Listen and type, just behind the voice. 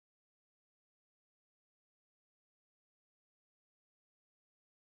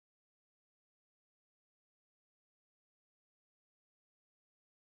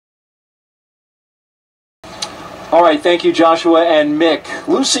All right, thank you, Joshua and Mick.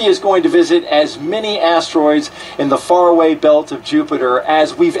 Lucy is going to visit as many asteroids in the faraway belt of Jupiter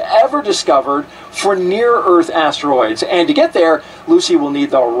as we've ever discovered for near-Earth asteroids. And to get there, Lucy will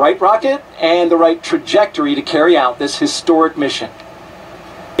need the right rocket and the right trajectory to carry out this historic mission.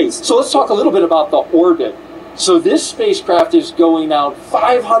 So let's talk a little bit about the orbit. So this spacecraft is going out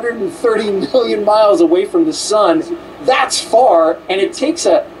 530 million miles away from the sun. That's far, and it takes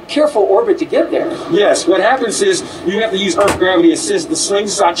a careful orbit to get there. Yes, what happens is you have to use Earth gravity assist to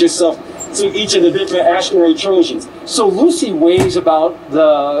slingshot yourself to each of the different asteroid trojans. So Lucy weighs about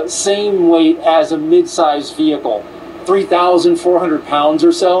the same weight as a mid-sized vehicle, 3,400 pounds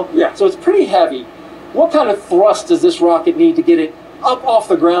or so. Yeah. So it's pretty heavy. What kind of thrust does this rocket need to get it up off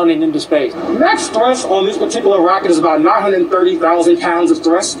the ground and into space? Max thrust on this particular rocket is about 930,000 pounds of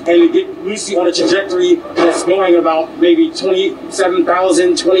thrust, and to get Lucy on a trajectory that's going about maybe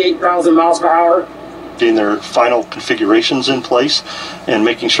 27,000, 28,000 miles per hour. Getting their final configurations in place and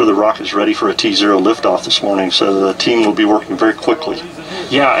making sure the rocket is ready for a T0 liftoff this morning, so the team will be working very quickly.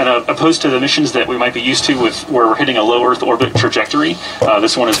 Yeah, and opposed to the missions that we might be used to with where we're hitting a low Earth orbit trajectory,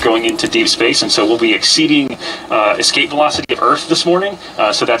 this one is going into deep space, and so we'll be exceeding escape velocity of Earth this morning.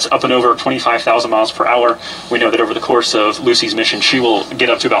 So that's up and over 25,000 miles per hour. We know that over the course of Lucy's mission, she will get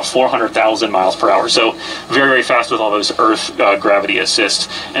up to about 400,000 miles per hour. So very, very fast with all those Earth gravity assists.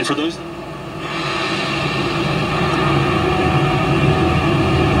 And for those...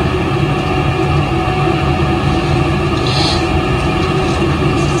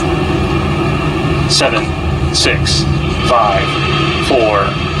 Seven, 6, 5, 4,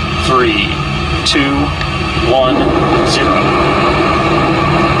 3, 2, 1, 0.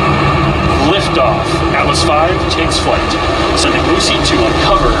 Liftoff. Atlas V takes flight, sending Lucy to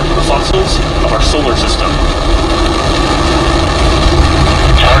uncover the fossils of our solar system.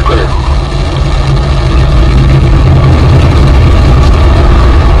 Tower clear.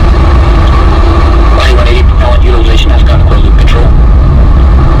 Body 180 propellant utilization has gone to closed loop control.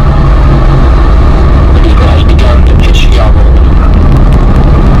 Has begun to pitch yaw roll maneuver.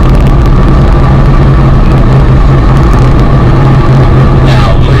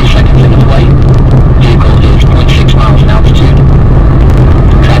 Now, 30 seconds into flight, vehicle is 0.6 miles in altitude,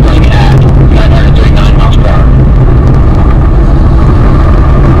 traveling at 939 miles per hour.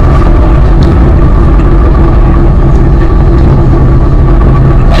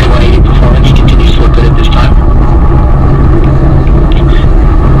 Body 180 performance continues to look good at this time.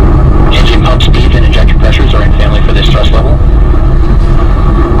 Engine pump speeds and injector pressures are in family for this thrust level.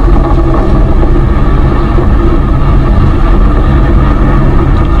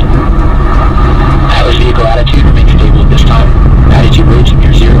 Atlas vehicle attitude remains stable at this time. Attitude rates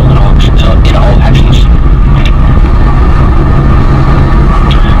near zero in all axes.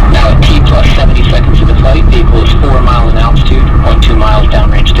 Now at T plus 70 seconds of the flight, vehicle is 4 miles in altitude, 0.2 miles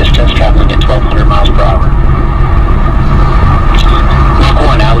downrange distance, traveling at 1,200 miles per hour. Vehicle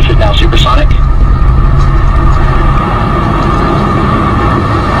on Atlas is now supersonic.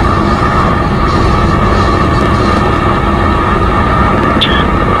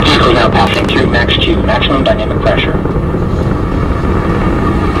 Vehicle is now passing through Max Q, maximum dynamic pressure.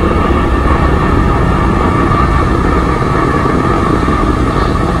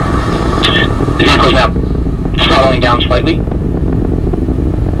 The vehicle is now throttling down slightly.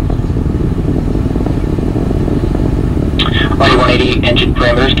 Body 180 engine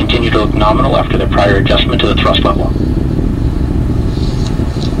parameters continue to look nominal after the prior adjustment to the thrust level.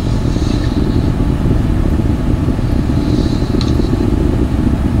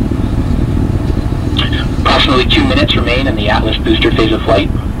 Approximately 2 minutes remain in the Atlas booster phase of flight.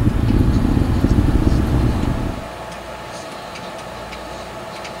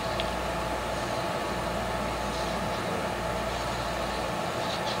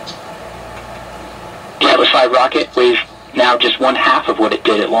 The Atlas V rocket weighs now just 1/2 of what it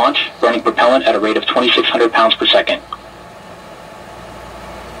did at launch, running propellant at a rate of 2,600 pounds per second.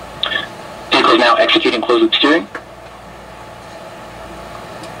 Vehicle is now executing closed loop steering.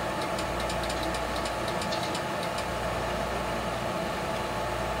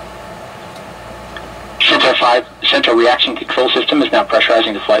 Centaur 5 Central Reaction Control System is now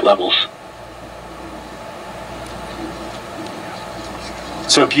pressurizing the flight levels.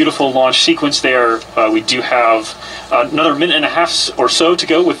 So beautiful launch sequence there. We do have another minute and a half or so to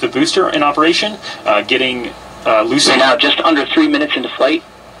go with the booster in operation, getting Lucy... We're now just under 3 minutes into flight.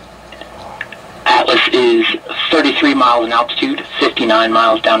 Atlas is 33 miles in altitude, 59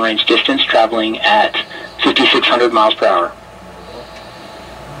 miles downrange distance, traveling at 5,600 miles per hour.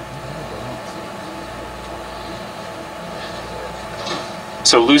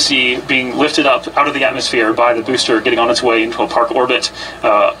 So Lucy being lifted up out of the atmosphere by the booster, getting on its way into a park orbit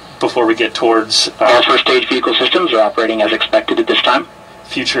before we get towards... All first stage vehicle systems are operating as expected at this time.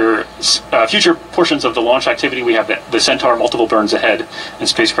 Future portions of the launch activity, we have the Centaur multiple burns ahead and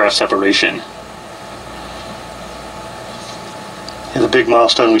spacecraft separation. And the big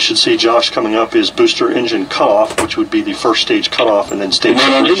milestone we should see, Josh, coming up is booster engine cutoff, which would be the first stage cutoff and then stage The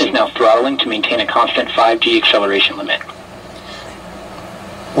main separation. engine is now throttling to maintain a constant 5G acceleration limit.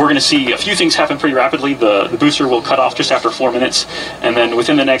 We're going to see a few things happen pretty rapidly. The booster will cut off just after 4 minutes, and then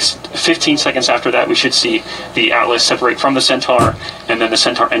within the next 15 seconds after that, we should see the Atlas separate from the Centaur, and then the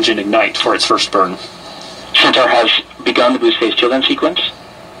Centaur engine ignite for its first burn. Centaur has begun the boost phase tail-end sequence.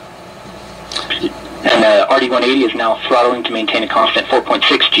 And the RD-180 is now throttling to maintain a constant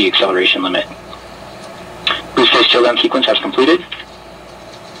 4.6 G acceleration limit. Boost phase tail-end sequence has completed.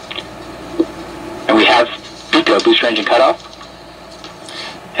 And we have BECO, booster engine cutoff,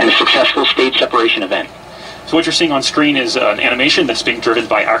 and a successful stage separation event. So what you're seeing on screen is an animation that's being driven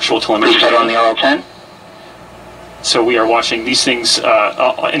by actual telemetry. Please start on the RL-10. So we are watching these things in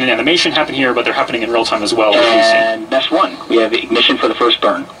an animation happen here, but they're happening in real time as well. And Nest 1, we have ignition for the first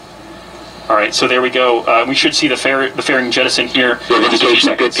burn. All right, so there we go. We should see the fairing jettison here. We have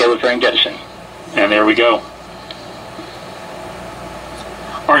indication of good payload fairing jettison. And there we go.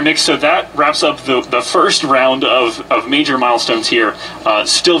 All right, Nick, so that wraps up the first round of major milestones here.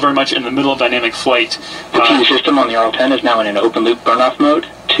 Still very much in the middle of dynamic flight. The PU system on the RL-10 is now in an open loop burn-off mode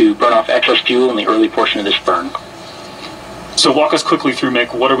to burn off excess fuel in the early portion of this burn. So walk us quickly through,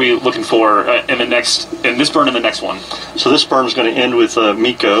 Mick. What are we looking for in this burn and the next one? So this burn is going to end with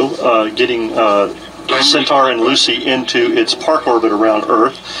MECO getting Centaur and Lucy into its park orbit around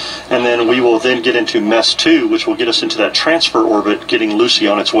Earth, and then we will then get into MESS 2, which will get us into that transfer orbit, getting Lucy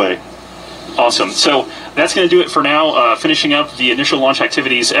on its way. Awesome. So that's going to do it for now. Finishing up the initial launch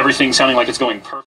activities, everything sounding like it's going perfect.